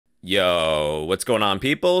Yo, what's going on,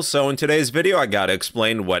 people? So in today's video, I gotta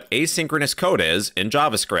explain what asynchronous code is in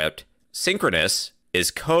JavaScript. Synchronous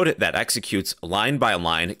is code that executes line by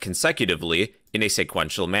line consecutively in a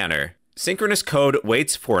sequential manner. Synchronous code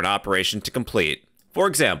waits for an operation to complete. For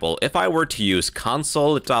example, if I were to use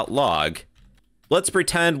console.log, let's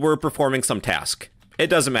pretend we're performing some task. It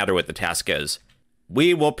doesn't matter what the task is.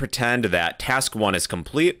 We will pretend that task 1 is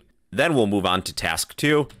complete, then we'll move on to task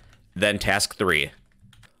 2, then task 3.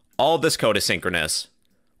 All this code is synchronous.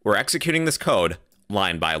 We're executing this code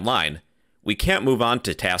line by line. We can't move on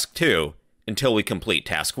to task 2 until we complete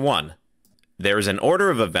task 1. There's an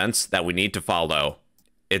order of events that we need to follow.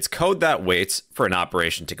 It's code that waits for an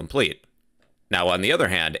operation to complete. Now, on the other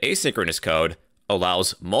hand, asynchronous code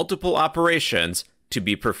allows multiple operations to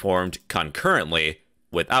be performed concurrently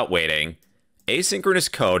without waiting.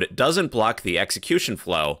 Asynchronous code doesn't block the execution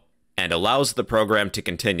flow and allows the program to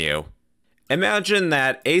continue. Imagine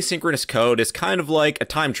that asynchronous code is kind of like a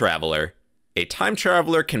time traveler. A time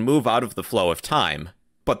traveler can move out of the flow of time,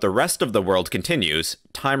 but the rest of the world continues.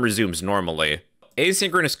 Time resumes normally.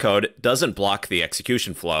 Asynchronous code doesn't block the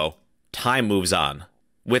execution flow. Time moves on,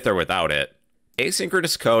 with or without it.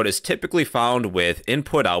 Asynchronous code is typically found with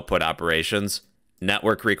input-output operations,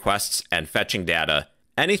 network requests, and fetching data.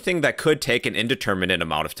 Anything that could take an indeterminate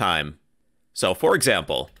amount of time. So, for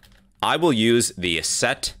example, I will use the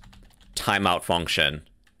set timeout function.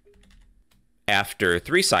 After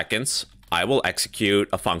 3 seconds, I will execute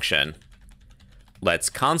a function. Let's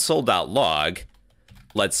console.log,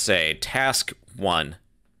 let's say task 1.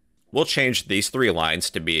 We'll change these 3 lines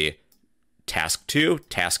to be task 2,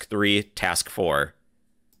 task 3, task 4.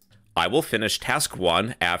 I will finish task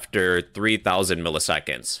 1 after 3000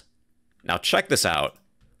 milliseconds. Now check this out.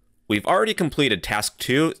 We've already completed task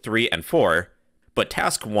 2, 3, and 4, but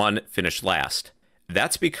task 1 finished last.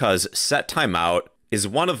 That's because setTimeout is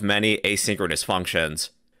one of many asynchronous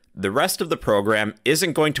functions. The rest of the program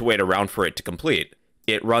isn't going to wait around for it to complete.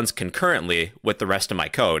 It runs concurrently with the rest of my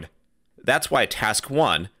code. That's why task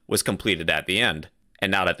 1 was completed at the end,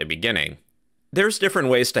 and not at the beginning. There's different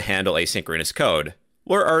ways to handle asynchronous code.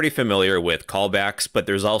 We're already familiar with callbacks, but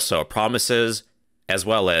there's also promises, as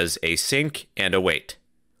well as async and await.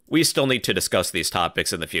 We still need to discuss these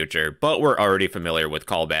topics in the future, but we're already familiar with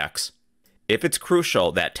callbacks. If it's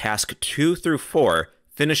crucial that task 2 through 4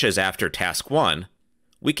 finishes after task 1,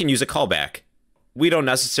 we can use a callback. We don't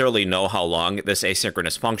necessarily know how long this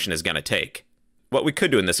asynchronous function is going to take. What we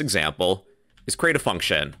could do in this example is create a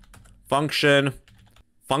function. Function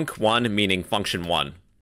func1 meaning function 1.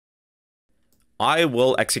 I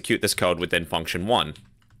will execute this code within function 1.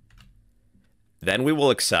 Then we will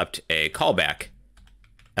accept a callback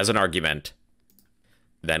as an argument.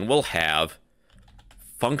 Then we'll have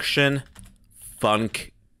function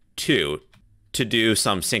func2 to do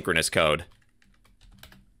some synchronous code.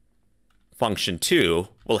 Function 2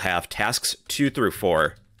 will have tasks 2 through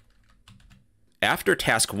 4. After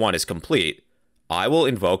task 1 is complete, I will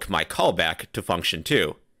invoke my callback to function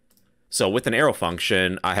 2. So with an arrow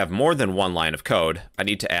function, I have more than one line of code. I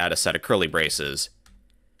need to add a set of curly braces.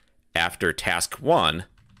 After task 1,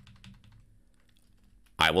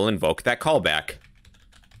 I will invoke that callback.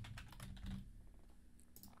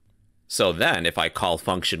 So then, if I call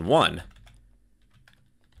function 1,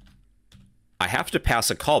 I have to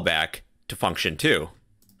pass a callback to function 2.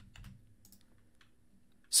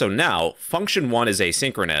 So now, function 1 is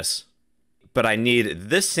asynchronous, but I need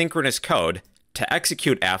this synchronous code to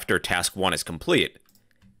execute after task 1 is complete.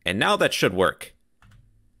 And now that should work.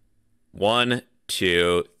 1,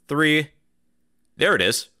 2, 3. There it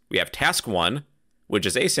is. We have task 1, which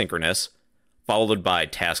is asynchronous, followed by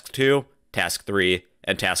task 2, task 3,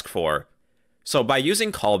 and task 4. So by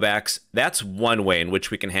using callbacks, that's one way in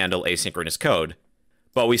which we can handle asynchronous code.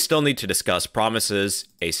 But we still need to discuss promises,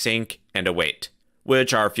 async, and await,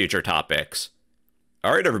 which are future topics.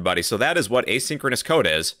 Alright everybody, so that is what asynchronous code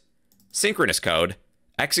is. Synchronous code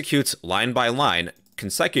executes line by line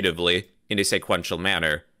consecutively in a sequential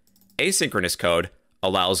manner. Asynchronous code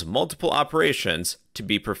allows multiple operations to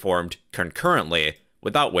be performed concurrently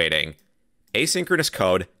without waiting. Asynchronous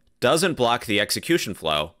code doesn't block the execution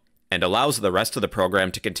flow and allows the rest of the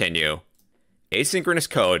program to continue. Asynchronous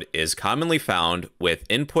code is commonly found with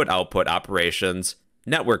input-output operations,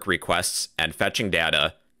 network requests, and fetching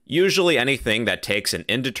data, usually anything that takes an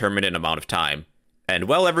indeterminate amount of time. And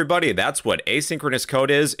well, everybody, that's what asynchronous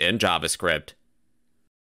code is in JavaScript.